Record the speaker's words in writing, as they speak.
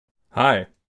Hi.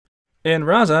 In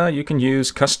Rasa, you can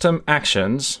use custom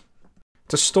actions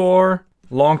to store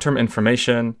long-term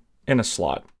information in a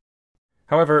slot.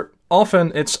 However,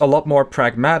 often it's a lot more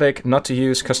pragmatic not to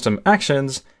use custom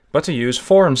actions, but to use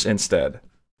forms instead.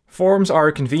 Forms are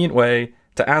a convenient way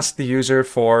to ask the user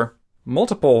for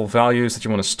multiple values that you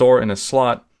want to store in a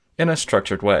slot in a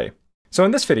structured way. So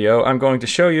in this video, I'm going to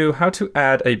show you how to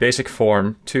add a basic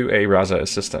form to a Rasa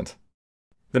assistant.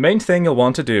 The main thing you'll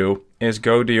want to do is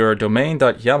go to your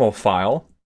domain.yaml file,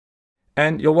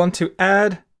 and you'll want to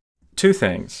add two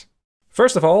things.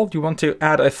 First of all, you want to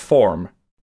add a form.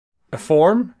 A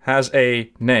form has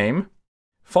a name,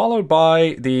 followed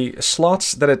by the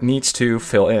slots that it needs to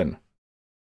fill in.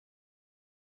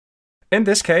 In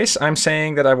this case, I'm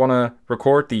saying that I want to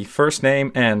record the first name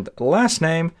and last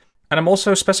name, and I'm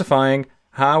also specifying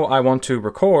how I want to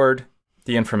record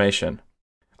the information.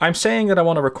 I'm saying that I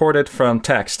want to record it from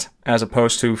text as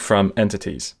opposed to from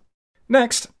entities.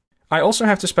 Next, I also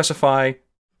have to specify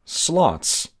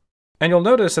slots. And you'll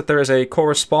notice that there is a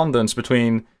correspondence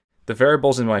between the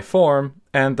variables in my form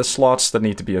and the slots that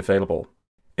need to be available.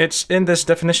 It's in this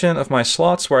definition of my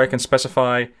slots where I can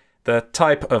specify the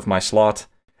type of my slot.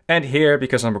 And here,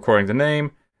 because I'm recording the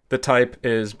name, the type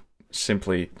is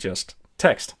simply just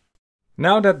text.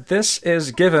 Now that this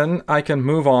is given, I can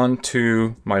move on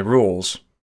to my rules.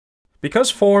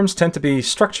 Because forms tend to be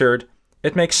structured,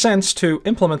 it makes sense to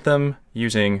implement them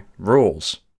using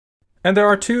rules. And there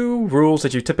are two rules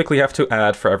that you typically have to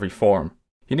add for every form.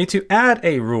 You need to add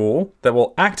a rule that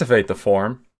will activate the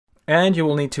form, and you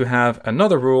will need to have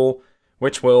another rule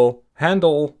which will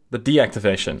handle the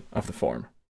deactivation of the form.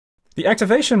 The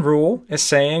activation rule is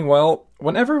saying, well,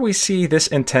 whenever we see this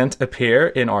intent appear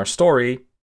in our story,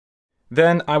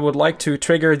 then I would like to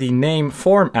trigger the name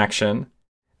form action,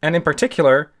 and in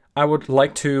particular, I would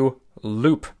like to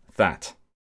loop that.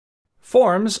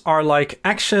 Forms are like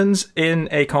actions in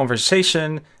a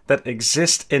conversation that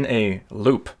exist in a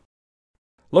loop.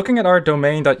 Looking at our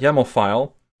domain.yaml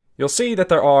file, you'll see that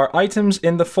there are items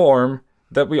in the form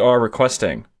that we are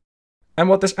requesting. And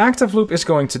what this active loop is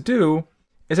going to do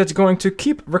is it's going to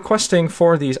keep requesting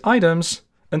for these items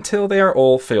until they are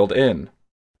all filled in.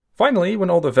 Finally, when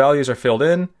all the values are filled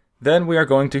in, then we are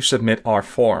going to submit our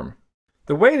form.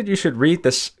 The way that you should read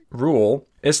this rule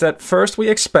is that first we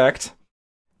expect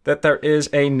that there is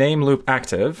a name loop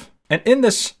active, and in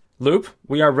this loop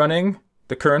we are running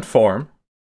the current form,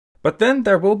 but then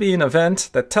there will be an event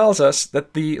that tells us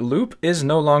that the loop is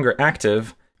no longer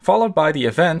active, followed by the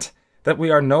event that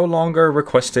we are no longer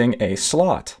requesting a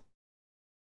slot.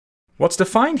 What's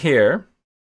defined here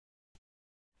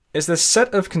is the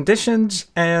set of conditions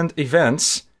and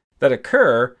events that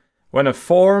occur when a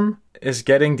form is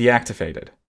getting deactivated.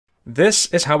 This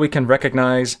is how we can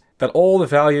recognize that all the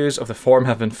values of the form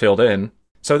have been filled in.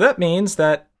 So that means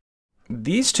that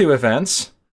these two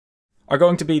events are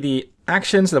going to be the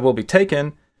actions that will be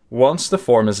taken once the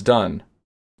form is done.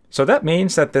 So that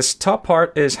means that this top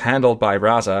part is handled by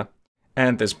Rasa,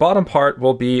 and this bottom part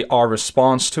will be our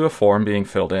response to a form being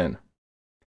filled in.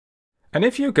 And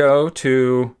if you go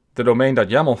to the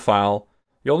domain.yaml file,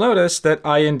 you'll notice that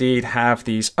I indeed have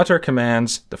these utter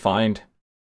commands defined.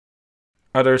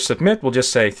 Utter submit will just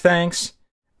say thanks,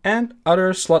 and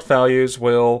utter slot values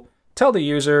will tell the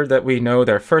user that we know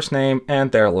their first name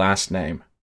and their last name.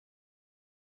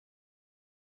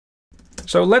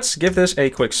 So let's give this a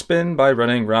quick spin by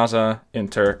running Rasa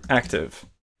interactive.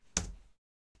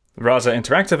 Rasa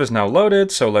interactive is now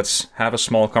loaded, so let's have a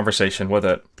small conversation with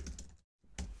it.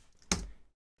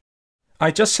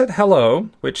 I just said hello,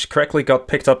 which correctly got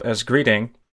picked up as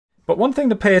greeting. But one thing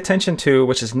to pay attention to,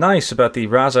 which is nice about the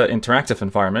Rasa interactive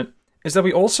environment, is that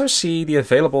we also see the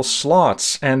available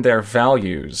slots and their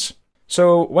values.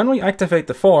 So when we activate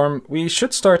the form, we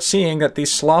should start seeing that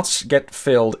these slots get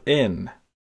filled in.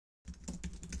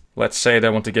 Let's say that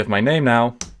I want to give my name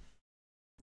now.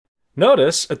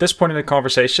 Notice at this point in the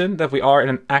conversation that we are in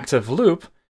an active loop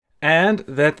and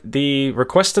that the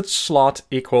requested slot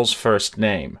equals first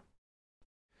name.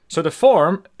 So the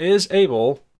form is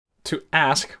able to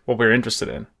ask what we're interested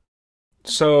in.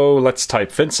 So let's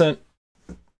type Vincent.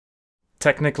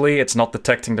 Technically, it's not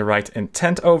detecting the right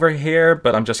intent over here,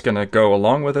 but I'm just going to go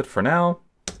along with it for now.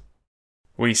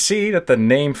 We see that the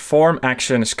name form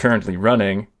action is currently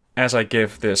running as I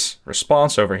give this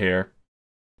response over here.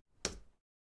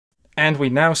 And we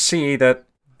now see that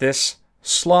this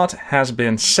slot has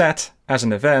been set as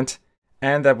an event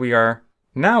and that we are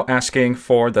now asking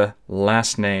for the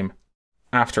last name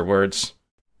afterwards.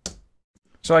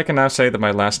 So I can now say that my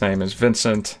last name is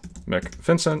Vincent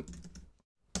McVincent.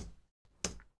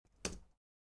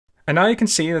 And now you can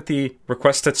see that the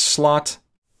requested slot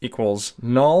equals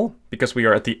null, because we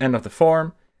are at the end of the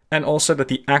form, and also that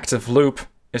the active loop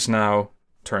is now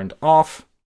turned off.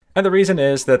 And the reason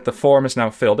is that the form is now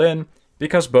filled in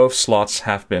because both slots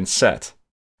have been set.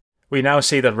 We now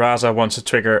see that Rasa wants to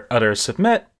trigger other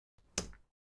submit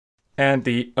and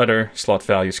the other slot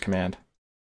values command.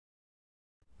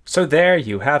 So there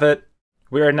you have it.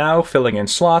 We are now filling in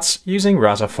slots using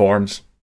Rasa forms.